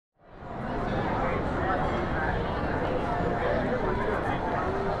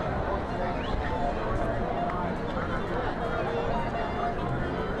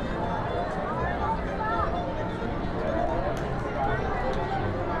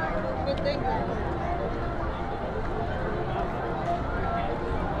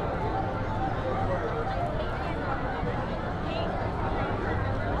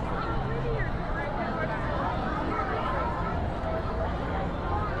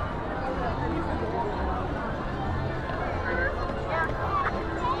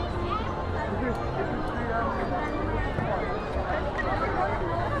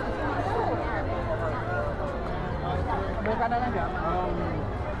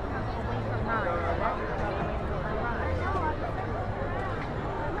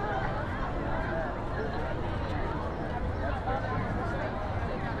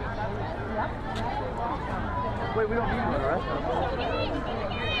Wait, we don't need one, the rest of them.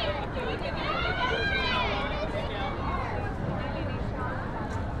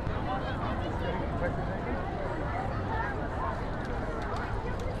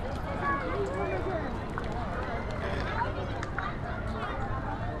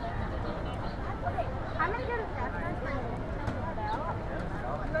 I'm gonna go to Jasper's for Belle.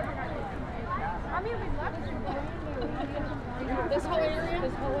 I mean, we left this whole area?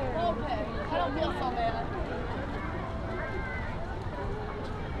 This whole area. Okay. I don't feel so bad.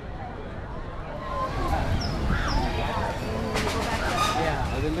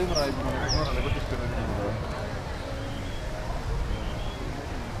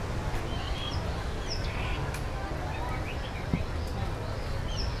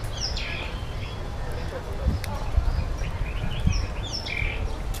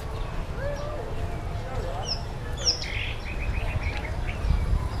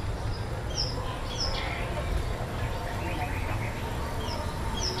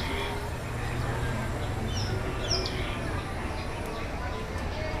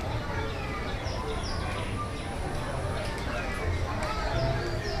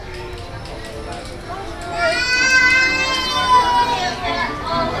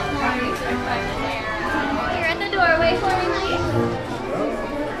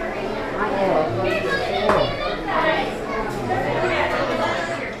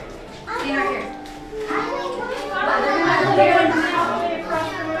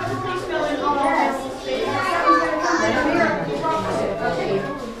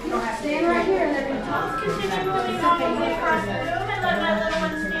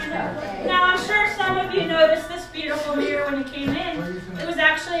 Now, I'm sure some of you noticed this beautiful mirror when you came in. It was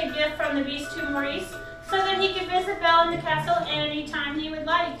actually a gift from the Beast to Maurice so that he could visit Belle in the castle anytime he would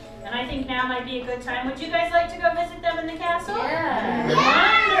like. And I think now might be a good time. Would you guys like to go visit them in the castle? Yeah.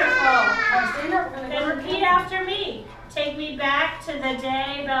 Wonderful. Then repeat after me. Take me back to the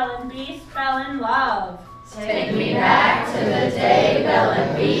day Belle and Beast fell in love. Take me back to the day Belle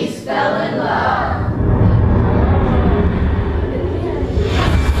and Beast fell in love.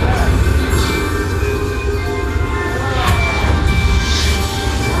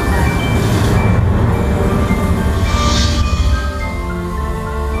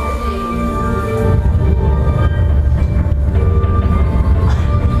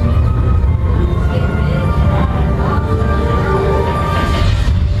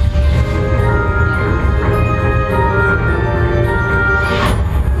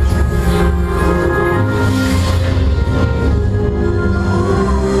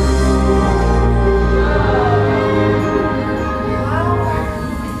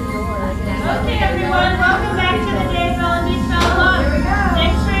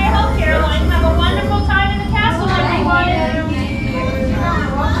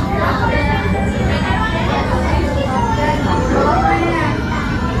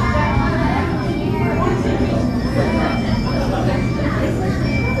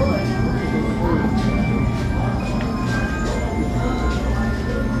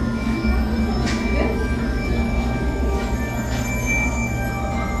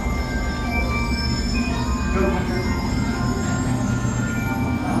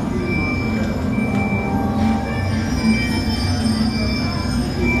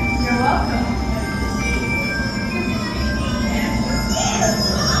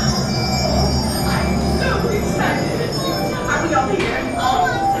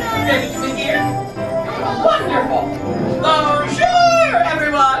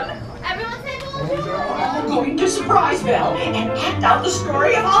 Surprise Belle and act out the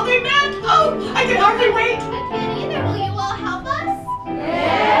story of how they met. Oh, I can hardly wait. I can't either. Will you all help us?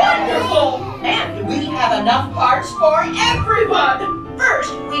 Wonderful! And we have enough parts for everyone.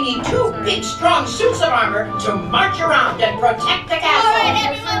 First, we need 2 big, strong suits of armor to march around and protect the castle. All right,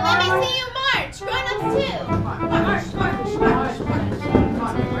 everyone, let me see you march. Grown-ups too.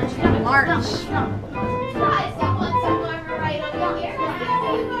 March. Guys, you want some armor right over here?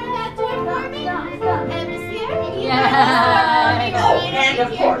 That door for me? And this here? Yeah. Oh, and of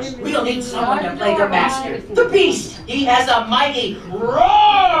course, we'll still need someone to play the master. The beast, he has a mighty roar!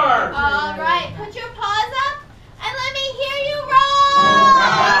 All right, put your paws up and let me hear you roar!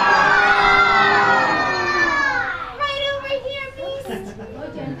 Right over here,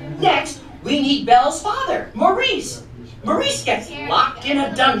 beast. Next, we need Belle's father, Maurice. Maurice gets locked in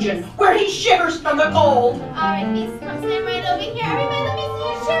a dungeon where he shivers from the cold. All right, beast, come stand right over here. Everybody, let me see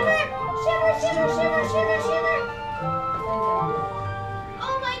you shiver. Shiver, shiver, shiver, shiver, shiver.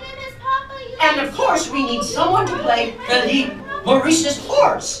 Oh my goodness, Papa, you. And of course, we need someone to play Philippe, Maurice's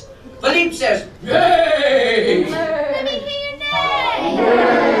horse. Philippe says, "Yay!" Let me hear your neigh.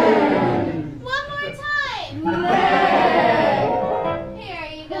 One more time. Here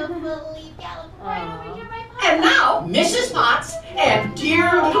you go, Philippe. Gallop right over here, my Papa. And now, Mrs. Potts and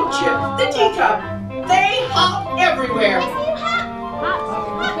dear little Chip, the teacup, they hop everywhere. I see you hop.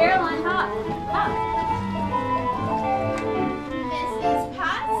 Caroline, hop. Mrs.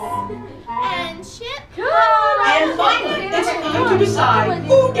 Potts and Chip. And finally, it's time to decide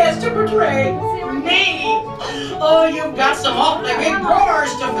who gets to portray me. Oh, you've got some awfully big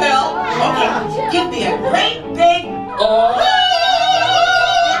roars to fill. Okay, give me a great big oh.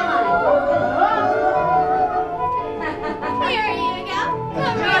 Here you go.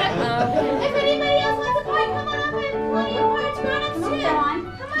 Come right up. If anybody else wants a part, come on up and play your parts. Grown-ups too. Come on.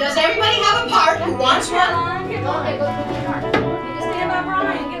 Does everybody have a part who wants one?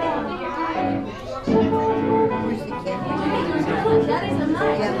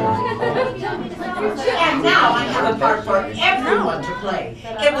 And now I have a part for everyone to play.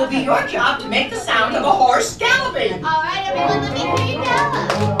 It will be your job to make the sound of a horse galloping. All right, everyone, let me hear you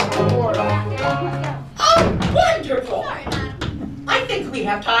gallop. Oh, wonderful! Sorry, madam. I think we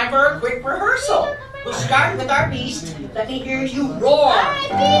have time for a quick rehearsal. We'll start with our beast. Let me hear you roar. All right,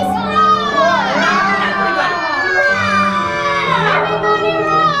 beast, roar! Everybody, Everybody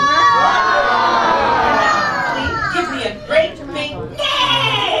roar! please give me a great big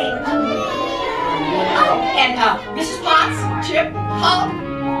neigh! Oh, and Mrs. Potts, Chip, hop,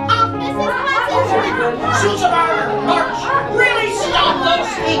 hop. Mrs. Potts and Very Chip. good. Suits of armor, march. Really stop those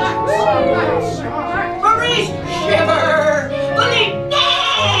feet. Maurice, shiver. Philippe,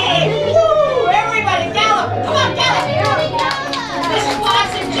 neigh! Woo! Everybody gallop. Come on, gallop. Mrs.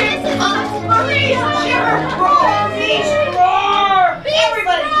 Potts and Chip, hop. Maurice, shiver. Roar, beast, roar.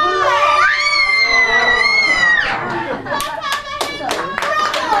 Everybody,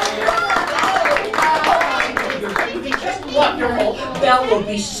 just wonderful. Belle will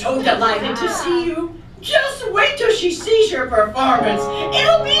be so delighted to see you. Just wait till she sees your performance.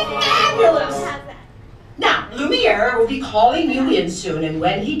 It'll be fabulous. Now, Lumiere will be calling you in soon, and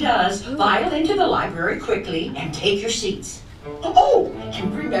when he does, file into the library quickly and take your seats. Oh,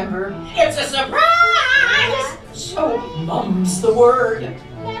 and remember, it's a surprise! So mum's the word.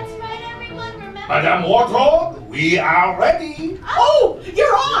 That's right, everyone. Remember. Madame Wardrobe, we are ready. Oh,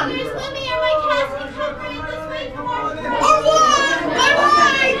 you're on! There's Lumiere, my casting. Come right this way. Come on. Au revoir!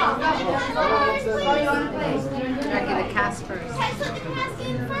 Bye-bye! I get a cast first. Guys, let the cast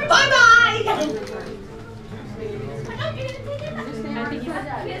in first. Bye-bye! Oh, no, you're gonna take it. I think you guys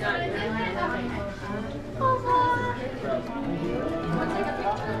want to take it.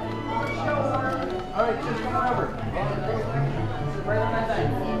 All right, just come on over. Right on that thing.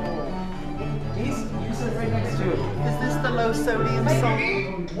 Beast, you sit right next to it. Is this the low sodium salt?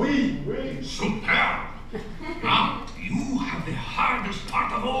 Superb. Now, you have the hardest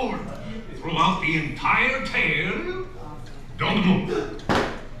part of all. Throughout the entire tale, don't move.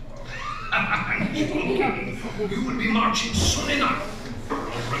 Okay, you will be marching soon enough.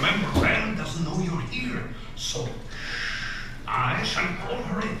 Remember, Belle doesn't know you're here, so I shall call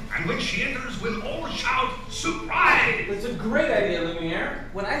her in, and when she enters, we'll all shout, "Surprise!" That's a great idea, Lumiere.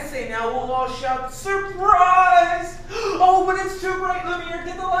 When I say now, we'll all shout, "Surprise!" Oh, but it's too bright, Lumiere.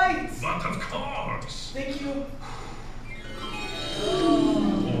 Get the lights. But of course. Thank you.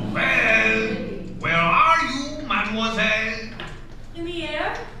 Well, where are you, mademoiselle?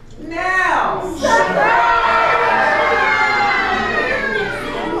 Lumiere? Now!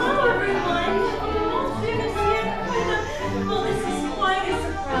 Hello, everyone. Well, this is quite a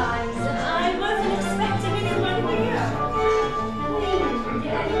surprise. I wasn't expecting anyone here.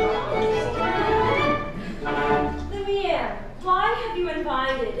 Lumiere, why have you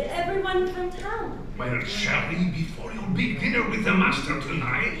invited everyone from town? Well, shall we, before your big dinner with the master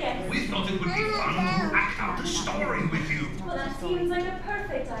tonight? Yes. We thought it would be fun to act out a story with you. Well, that seems like a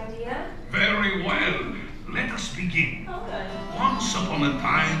perfect idea. Very well. Let us begin. Oh, good. Once upon a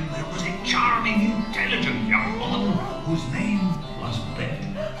time, there was a charming, intelligent young woman whose name was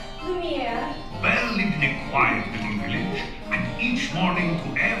Belle. Lumiere. Belle lived in a quiet little village, and each each morning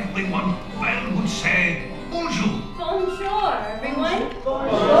to everyone, Belle would say, bonjour. Bonjour, everyone.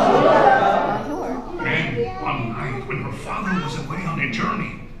 Then, one night, when her father was away on a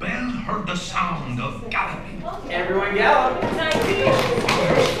journey, Belle heard the sound of galloping. Everyone gallop.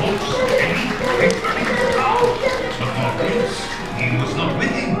 He was not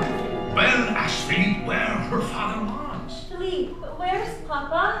with him. Belle asked Philippe where her father was. Philippe, where's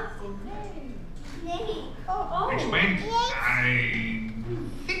Papa? Which meant, I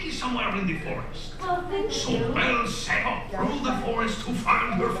think he's somewhere in the forest. Oh, thank So you. Belle set off through the forest to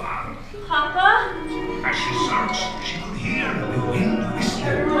find her father. Papa? As she searched, she could hear the wind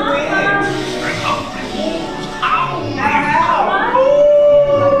whistling. Papa? And up the wolves howling.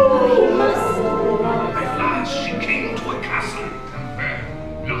 At last she came to a castle, and there,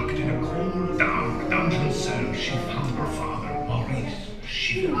 locked in a cold, dark dungeon cell, she found her father, Maurice,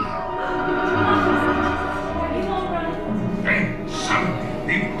 shivering. Then, suddenly,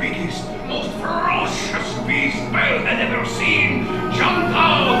 the biggest, most ferocious beast Belle had ever seen jumped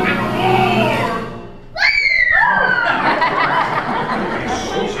out and roared.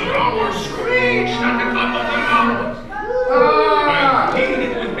 Susan Howard screeched at the top of their lungs. Belle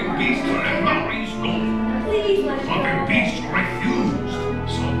pleaded with the beast to let Maurice go. Please let But the beast refused,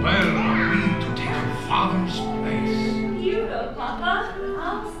 so Belle agreed to take her father's place. you go, Papa.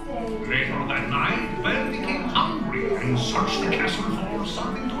 I'll stay. Later that night, Belle became hungry and searched the castle for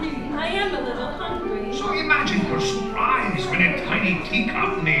something to eat. I am a little hungry. So imagine her surprise when a tiny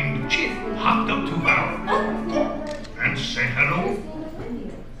teacup named Chip hopped up to her and said hello.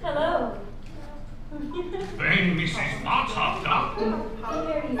 Hello. Then Mrs. Potts hopped up. Here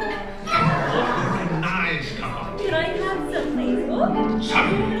you are. You're a nice couple. Could I have some, please? Oh.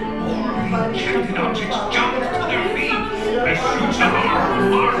 Suddenly, all the enchanted objects jumped to their feet. The shoots of our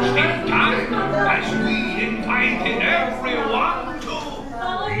marched in time as we invited everyone to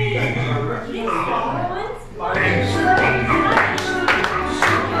Follow me. Yes, everyone. There's one numbers.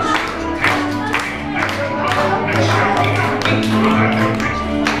 And shall we eat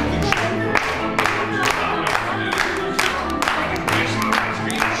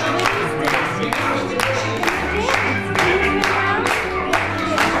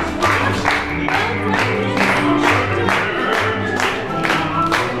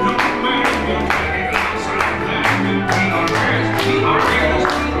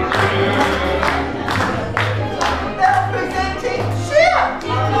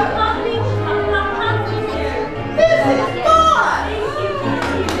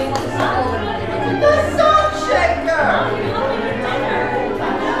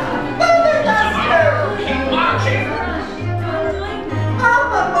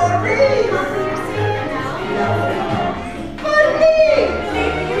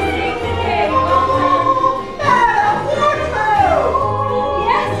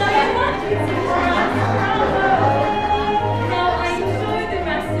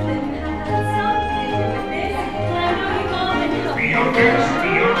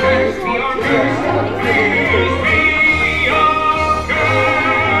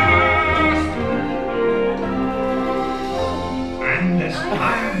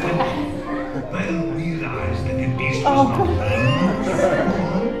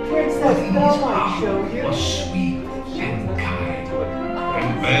was sweet and kind,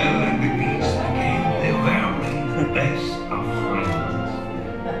 and Belle and the beast became the very best of friends.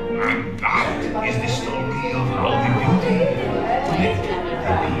 And that is the story of how the beauty met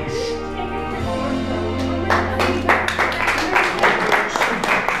the beast.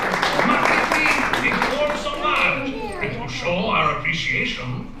 Before so much, and to show our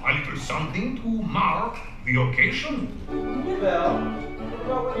appreciation, a little something to mark the occasion. Belle, what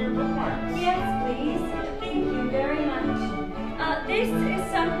about your bookmarks? Yes, please. Thank you very much. This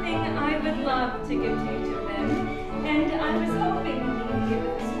is something I would love to give to each of them, and I was hoping you'd give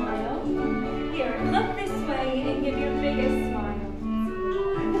it a smile. Here, look this way and give your biggest smile.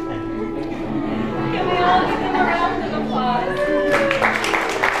 Can we all give them a round of applause?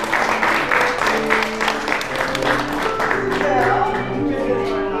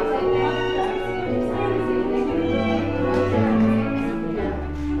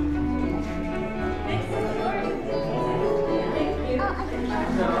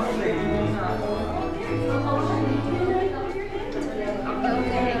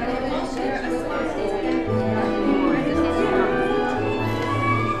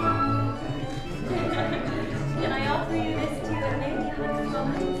 Can I offer you this too? And maybe a $100?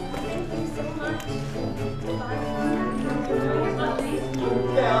 Thank you so much. Bye. You're lovely.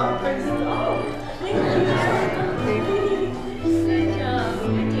 Belle, thanks. Oh, thank you. Good job.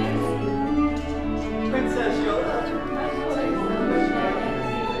 Good dancing. Princess Yoda.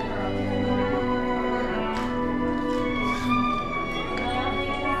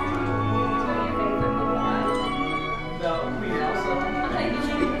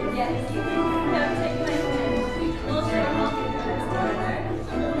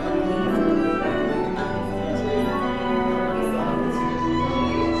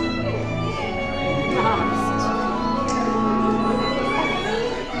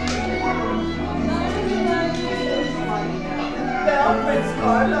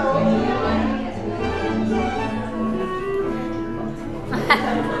 Now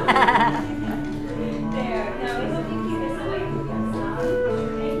we hope you keep this away from us.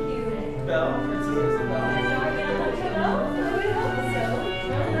 Thank you. Belle, Princess Isabel. Are we gonna let you go? I would hope so.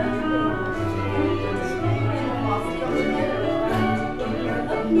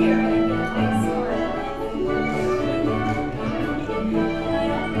 Up here and get a big smile.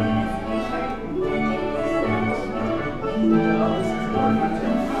 Belle, this is going to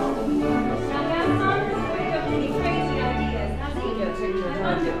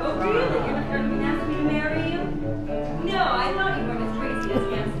Oh, really? You're going to ask me to marry you? No, I thought you weren't as crazy as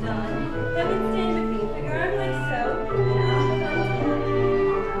Gaston. Come and stand with me. Put your arm like so.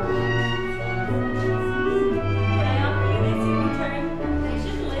 Can I offer you this in return? You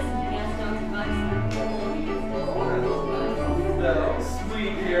shouldn't listen to Gaston's advice. It's horrible advice. Belle,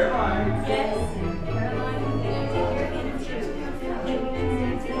 sweet Caroline. Yes, Caroline, and take your hand too. And we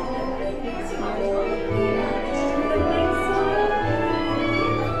can stay together. Smile. The big smile.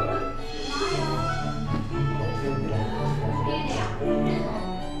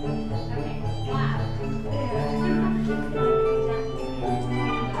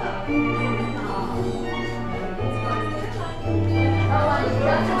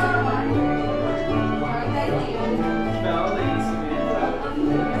 Belle, Lady Samantha.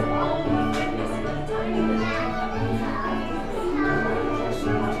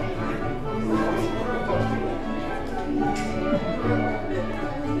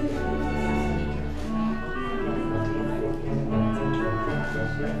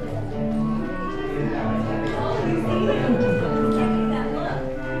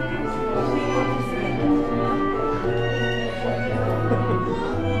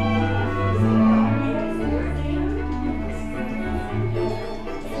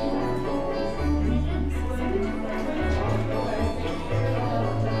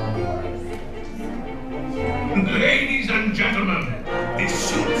 Ladies and gentlemen, the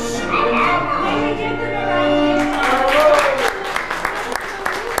suits of armor.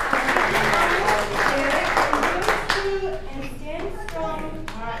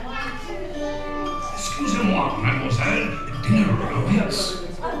 Excusez-moi, mademoiselle. Dinner awaits.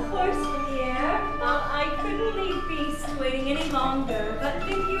 Of course, Lumiere. I couldn't leave Beast waiting any longer, but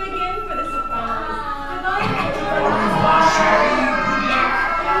thank you again for the surprise. Goodbye.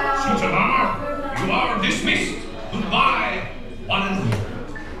 Suits of armor, you are dismissed. Goodbye, one and all.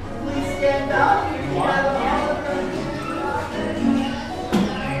 Please stand up.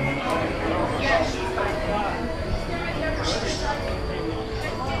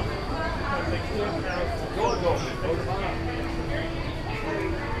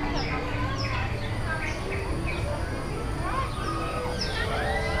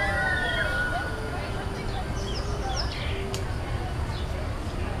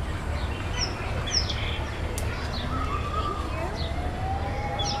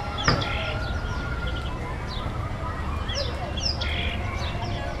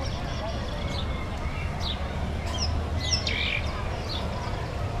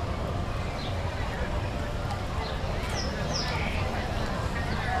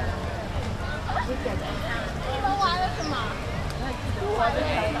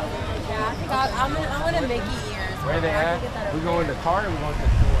 I want a Mickey ears. Where are they at? We going to the car or we going to the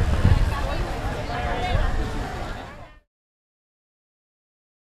store?